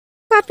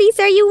puppies,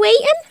 are you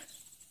waiting?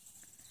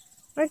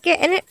 We're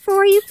getting it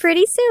for you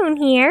pretty soon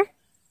here.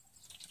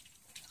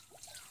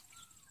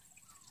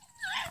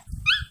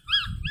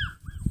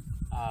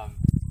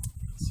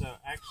 So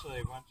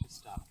actually, why don't you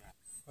stop that?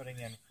 Putting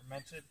in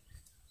fermented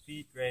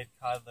feed-grade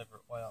cod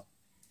liver oil.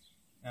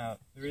 Now,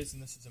 the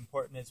reason this is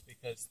important is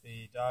because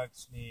the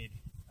dogs need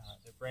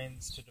their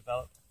brains to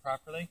develop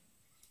properly,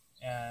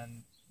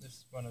 and this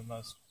is one of the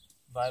most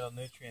vital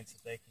nutrients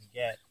that they can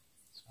get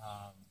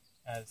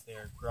as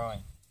they're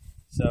growing.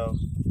 So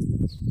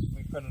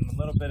we put in a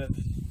little bit of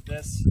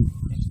this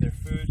into their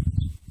food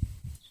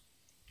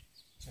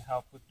to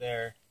help with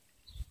their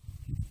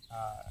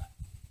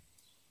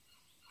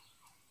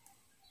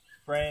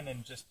brain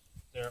and just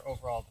their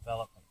overall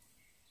development.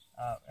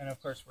 And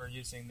of course we're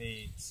using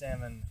the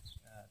salmon,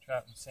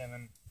 trout and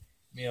salmon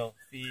meal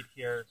feed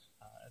here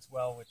as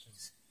well, which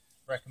is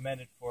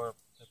recommended for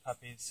the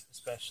puppies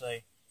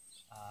especially,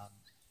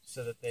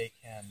 so that they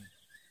can,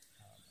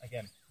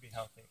 again, be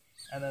healthy.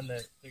 And then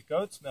the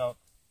goat's milk,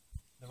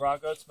 the raw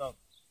goat's milk,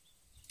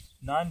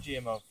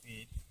 non-GMO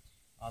feed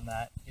on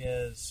that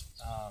is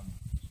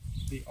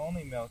the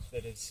only milk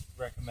that is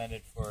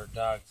recommended for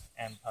dogs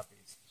and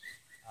puppies.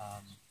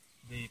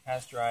 The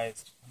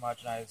pasteurized,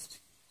 homogenized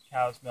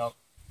cow's milk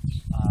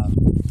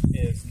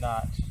is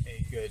not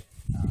a good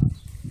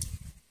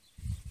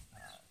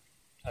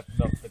type of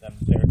milk for them.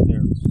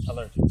 They're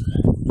allergic to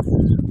that.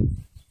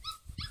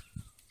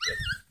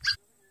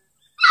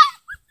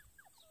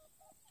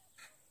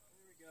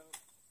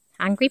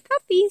 Hungry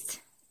puppies.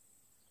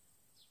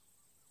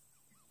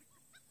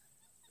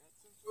 Got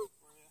some food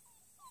for you.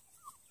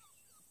 That's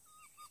it. There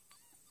you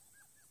go.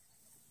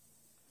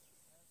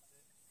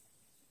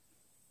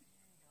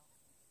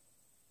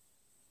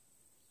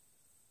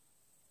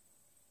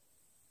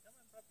 Come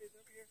on, puppies,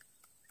 over here.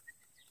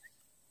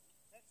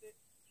 That's it.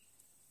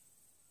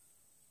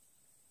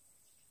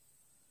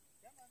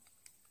 Come on.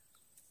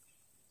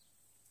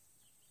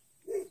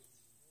 There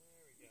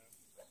we go.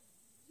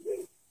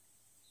 That's it.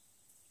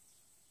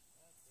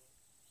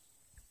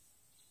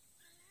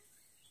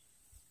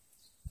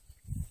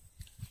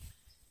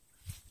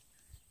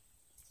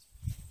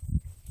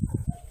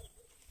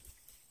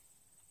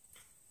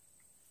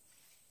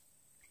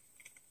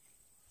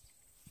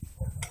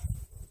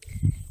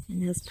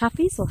 And those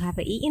puppies will have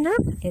it eaten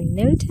up in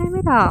no time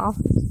at all.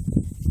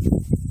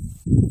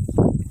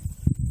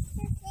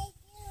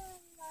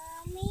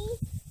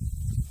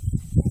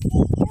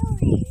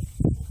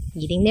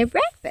 Eating their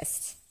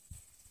breakfast.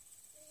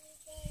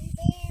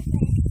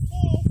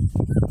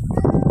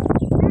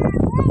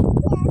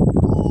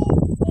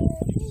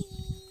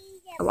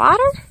 The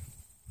water?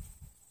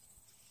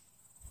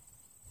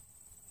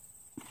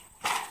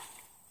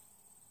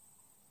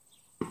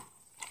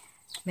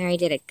 Mary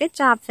did a good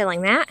job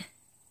filling that.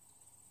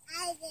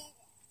 I did.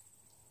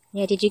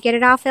 Yeah, did you get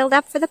it all filled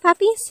up for the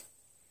puppies?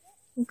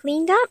 And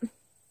cleaned up?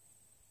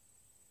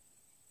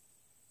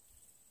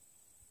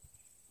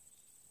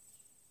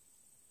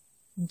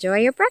 Enjoy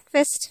your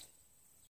breakfast.